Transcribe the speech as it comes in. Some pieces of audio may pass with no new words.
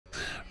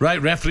Right,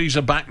 referees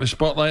are back in the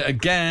spotlight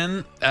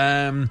again.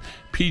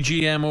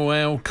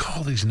 PGMOL,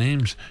 call these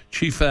names.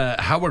 Chief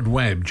Howard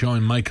Webb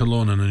joined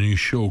McElhenney in a new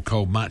show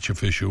called Match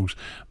Officials,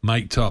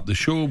 Mic'd Up. The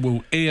show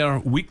will air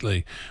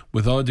weekly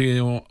with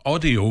audio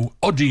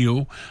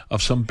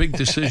of some big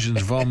decisions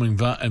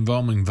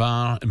involving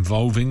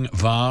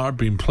VAR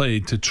being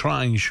played to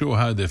try and show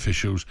how the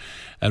officials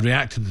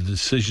reacted to the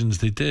decisions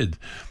they did.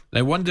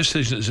 Now, one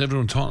decision that's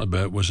everyone talking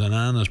about was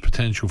Onana's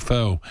potential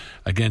foul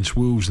against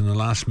Wolves in the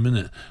last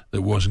minute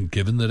that wasn't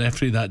given. The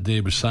referee that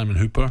day was Simon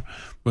Hooper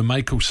with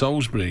Michael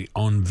Salisbury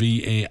on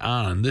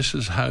VAR, and this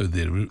is how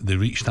they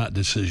reached that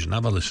decision.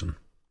 Have a listen.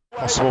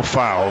 Possible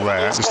foul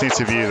there. Just need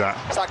to view that.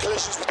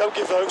 Collisions, we don't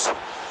give those.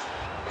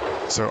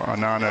 So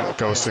Onana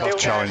goes to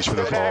challenge for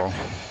the ball.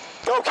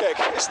 Go kick.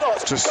 It's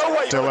not. Just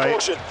delay.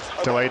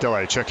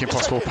 Checking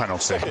possible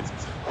penalty.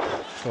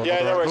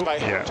 Yeah, no worries,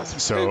 mate. Yeah,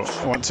 so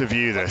I want to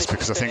view this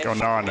because I think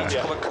Onana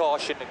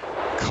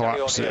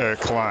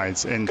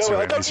collides into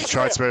him. He's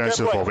tried to burn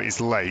into the ball, but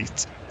he's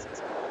late.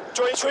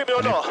 Do you treat me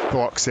or not? He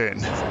blocks in.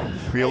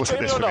 Will you look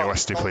at this for me,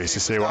 Westy, please, to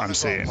see what I'm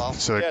seeing?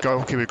 So the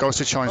goalkeeper goes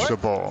to challenge the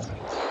ball,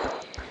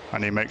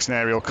 and he makes an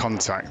aerial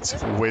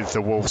contact with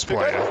the Wolves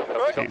player.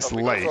 It's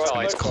late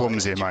and it's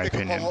clumsy in my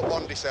opinion.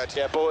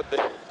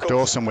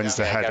 Dawson wins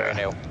the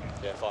header.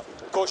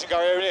 Caution,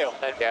 Gary O'Neill.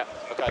 Yeah.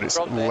 But it's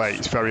late,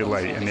 it's very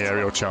late in the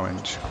aerial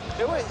challenge.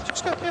 I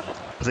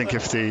think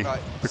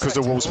because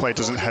the Wolves player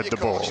doesn't head the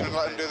ball.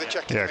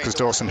 Yeah, because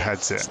Dawson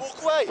heads it.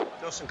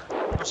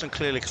 Dawson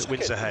clearly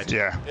wins the head.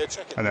 Yeah,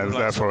 and then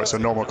therefore it's a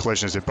normal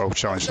collision as they both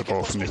challenge the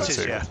ball from the other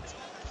two. Yeah.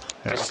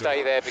 Just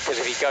stay there because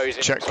if he goes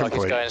in, check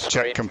complete.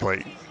 Check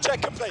complete.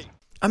 Check complete.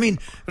 I mean,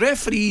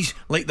 referees,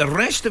 like the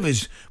rest of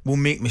us, will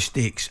make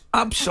mistakes.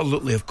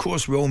 Absolutely, of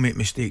course we all make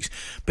mistakes.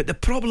 But the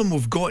problem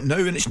we've got now,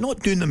 and it's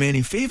not doing them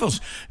any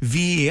favours,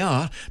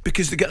 VAR,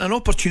 because they get an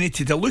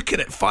opportunity to look at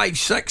it 5,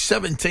 6,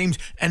 7 times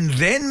and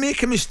then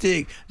make a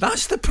mistake.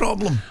 That's the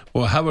problem.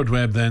 Well, Howard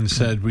Webb then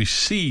said we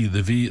see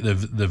the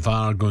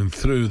VAR going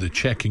through the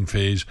checking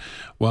phase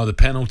while the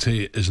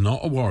penalty is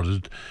not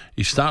awarded.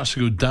 He starts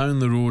to go down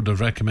the road of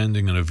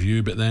recommending a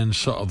review, but then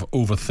sort of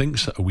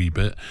overthinks it a wee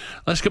bit.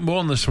 Let's get more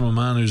on this from a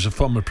man who's a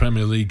former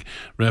Premier League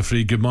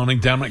referee. Good morning,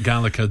 Dermot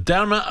Gallagher.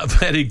 Dermot, a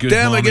very good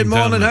morning. Dermot, good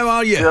morning. Dermot. How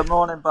are you? Good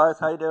morning, both.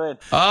 How you doing?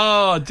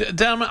 Oh,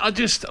 Dermot,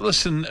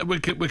 listen, we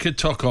could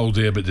talk all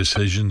day about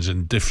decisions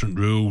and different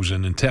rules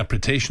and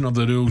interpretation of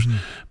the rules,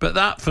 but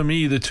that, for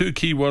me, the two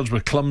key words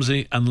were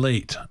clumsy and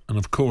late. And,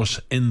 of course,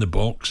 in the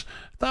box,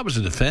 that was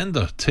a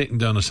defender taking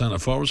down a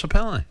centre-forward's a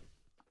penalty.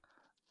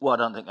 Well, I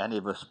don't think any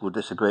of us will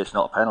disagree it's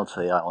not a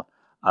penalty, Alan.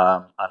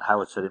 And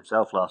Howard said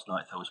himself last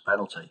night if it was a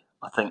penalty.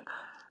 I think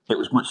it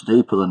was much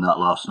deeper than that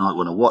last night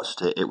when I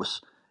watched it. It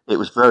was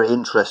very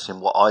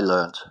interesting what I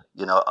learned.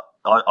 You know,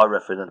 I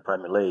refereed in the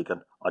Premier League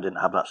and I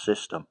didn't have that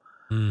system.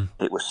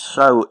 It was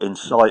so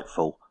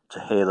insightful to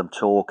hear them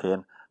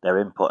talking, their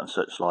input and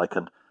such like.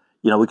 And,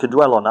 you know, we can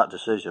dwell on that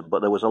decision,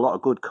 but there was a lot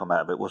of good come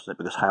out of it, wasn't it?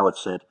 Because Howard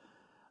said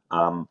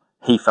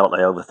he felt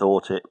they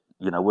overthought it.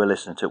 You know, we're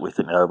listening to it, we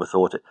think they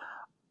overthought it.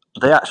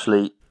 They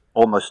actually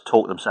almost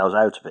talked themselves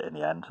out of it in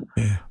the end.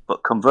 Yeah.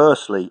 But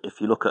conversely, if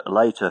you look at a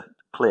later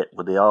clip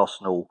with the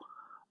Arsenal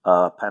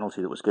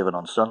penalty that was given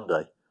on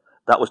Sunday,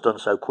 that was done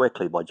so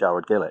quickly by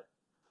Jared Gillett.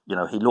 You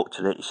know, he looked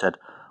at it, he said,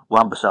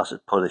 Wan-Bissaka has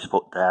put his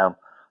foot down,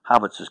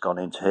 Havertz has gone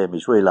into him,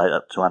 he's relayed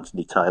it to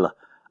Anthony Taylor,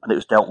 and it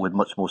was dealt with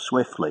much more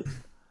swiftly.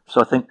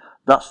 So I think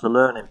that's the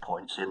learning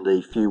points in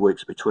the few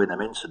weeks between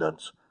them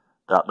incidents,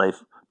 that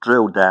they've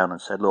drilled down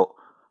and said, look,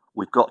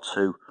 we've got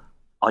to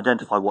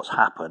identify what's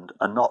happened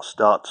and not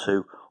start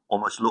to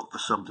almost look for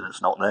something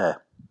that's not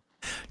there.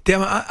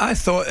 Damn, I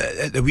thought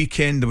at the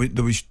weekend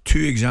there was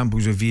 2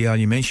 examples of VAR.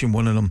 You mentioned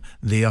one of them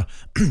there.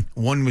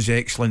 One was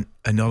excellent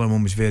and the other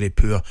one was very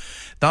poor.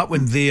 That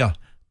one there,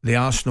 the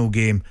Arsenal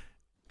game,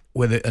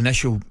 where the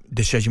initial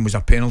decision was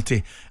a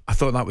penalty, I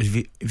thought that was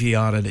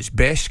VAR at its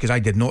best, because I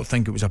did not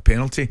think it was a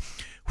penalty.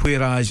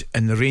 Whereas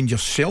in the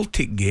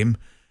Rangers-Celtic game,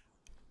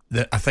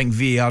 I think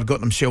VAR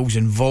got themselves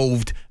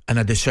involved in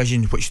a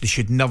decision which they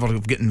should never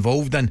have got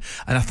involved in.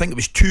 And I think it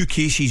was 2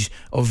 cases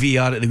of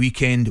VAR at the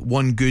weekend,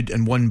 one good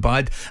and one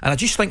bad. And I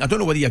just think, I don't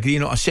know whether you agree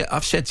or not,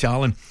 I've said to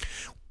Alan,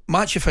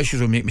 match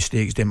officials will make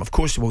mistakes, them. Of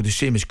course they will, the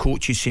same as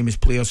coaches, same as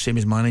players, same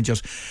as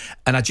managers.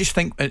 And I just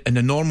think in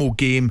a normal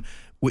game,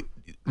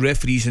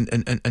 referees and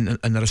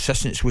their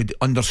assistants would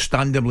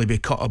understandably be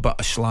cut a bit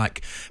of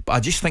slack. But I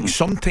just think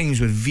sometimes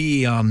with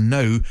VAR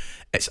now,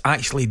 it's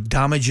actually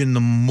damaging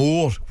them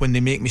more when they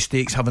make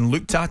mistakes, having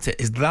looked at it.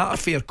 Is that a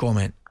fair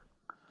comment?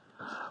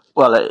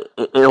 Well,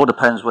 it all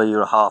depends whether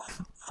you're a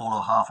half full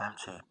or half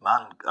empty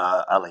man,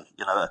 Ali.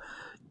 You know,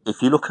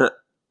 if you look at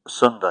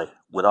Sunday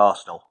with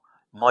Arsenal,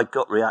 my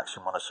gut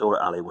reaction when I saw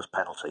it, Ali, was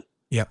penalty.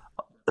 Yeah.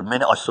 The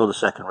minute I saw the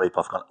second replay,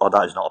 I've gone, oh,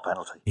 that is not a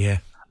penalty. Yeah.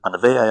 And the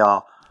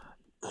VAR,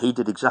 he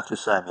did exactly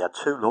the same. He had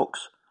 2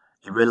 looks.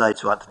 He relayed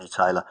to Anthony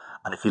Taylor,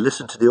 and if you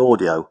listen to the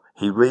audio,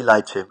 he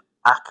relayed to him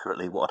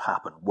accurately what had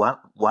happened.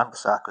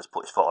 Wan-Bissaka has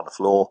put his foot on the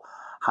floor.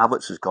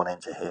 Havertz has gone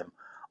into him.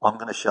 I'm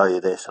going to show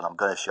you this, and I'm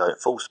going to show it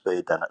full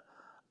speed then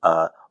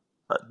at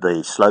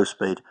the slow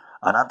speed,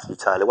 and Anthony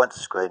Taylor went to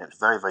the screen. It was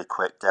very, very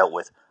quick, dealt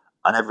with,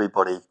 and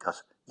everybody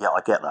goes, yeah,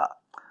 I get that.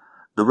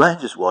 The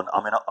Rangers one,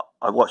 I mean,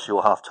 I watched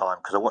your half-time,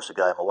 because I watched the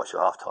game, I watched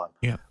your half-time.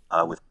 Yeah.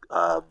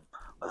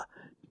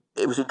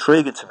 It was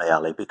intriguing to me,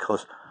 Ali,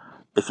 because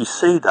if you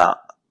see that,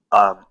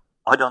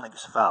 I don't think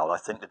it's a foul. I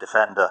think the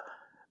defender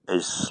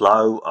is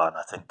slow, and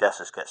I think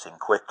Dessers gets in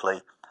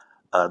quickly.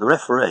 The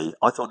referee,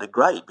 I thought, did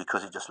great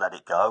because he just let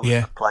it go.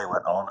 Yeah. The play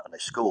went on, and they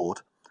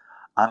scored.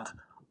 And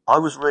I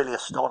was really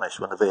astonished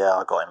when the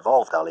VAR got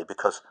involved, Ali,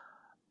 because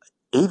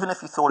even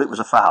if you thought it was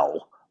a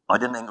foul, I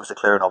didn't think it was a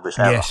clear and obvious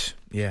error. Yes,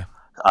 yeah.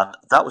 And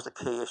that was the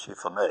key issue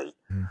for me.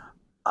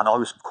 And I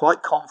was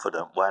quite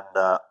confident when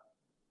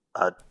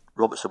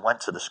Robertson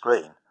went to the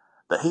screen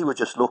that he would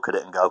just look at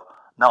it and go,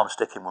 no, I'm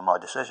sticking with my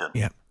decision.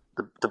 Yeah.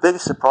 The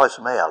biggest surprise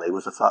for me, Ali,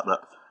 was the fact that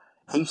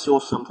he saw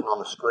something on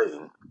the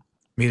screen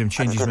made him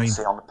change his mind.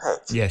 See on the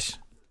pitch. Yes.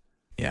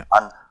 Yeah.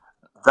 And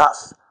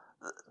that's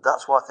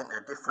why I think there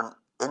are different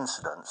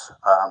incidents.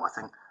 I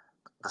think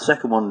the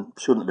second one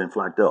shouldn't have been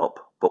flagged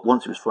up, but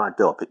once it was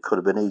flagged up, it could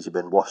have been easily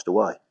been washed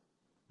away.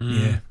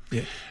 Yeah.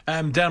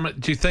 Dermot,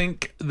 do you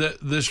think that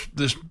this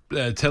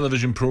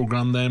television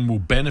programme then will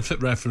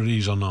benefit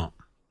referees or not?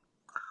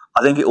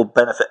 I think it will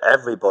benefit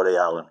everybody,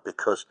 Alan,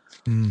 because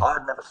I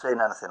had never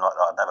seen anything like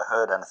that. I'd never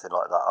heard anything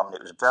like that. I mean,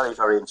 it was very,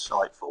 very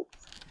insightful.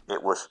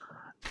 It was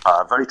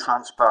very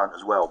transparent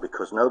as well,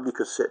 because nobody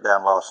could sit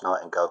down last night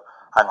and go,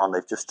 hang on,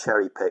 they've just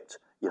cherry-picked,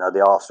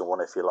 the Arsenal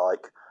one, if you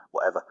like,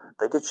 whatever.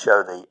 They did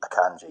show the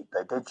Akanji.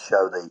 They did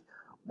show the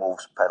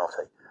Wolves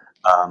penalty.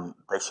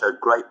 They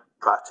showed great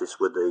practice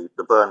with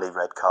the Burnley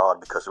red card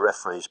because the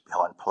referee's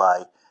behind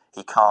play.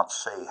 He can't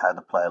see how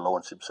the player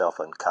launches himself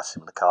and casts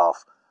him in the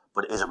calf.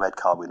 But it is a red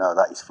card, we know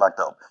that. He's flagged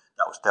up.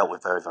 That was dealt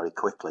with very, very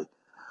quickly.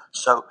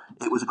 So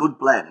it was a good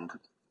blend.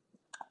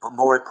 But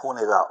more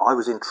importantly than that, I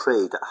was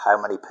intrigued at how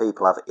many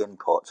people have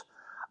input.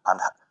 And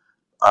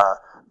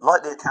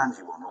like the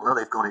Akanji one, although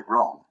they've got it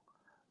wrong,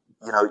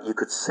 you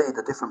could see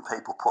the different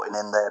people putting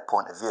in their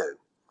point of view.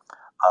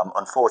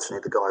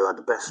 Unfortunately, the guy who had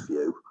the best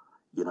view,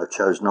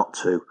 chose not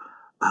to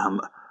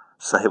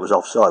say it was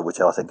offside, which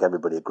I think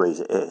everybody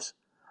agrees it is.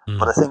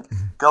 But I think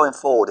going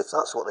forward, if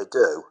that's what they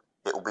do,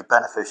 it will be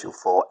beneficial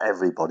for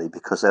everybody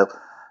because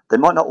they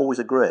might not always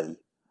agree,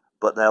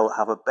 but they'll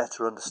have a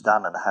better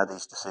understanding of how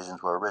these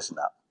decisions were arisen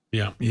at.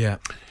 Yeah.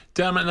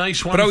 Dermot,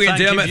 nice one. Brilliant,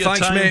 Thank Dermot. You for your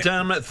Thanks, time, mate.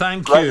 Dermot,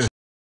 thank you.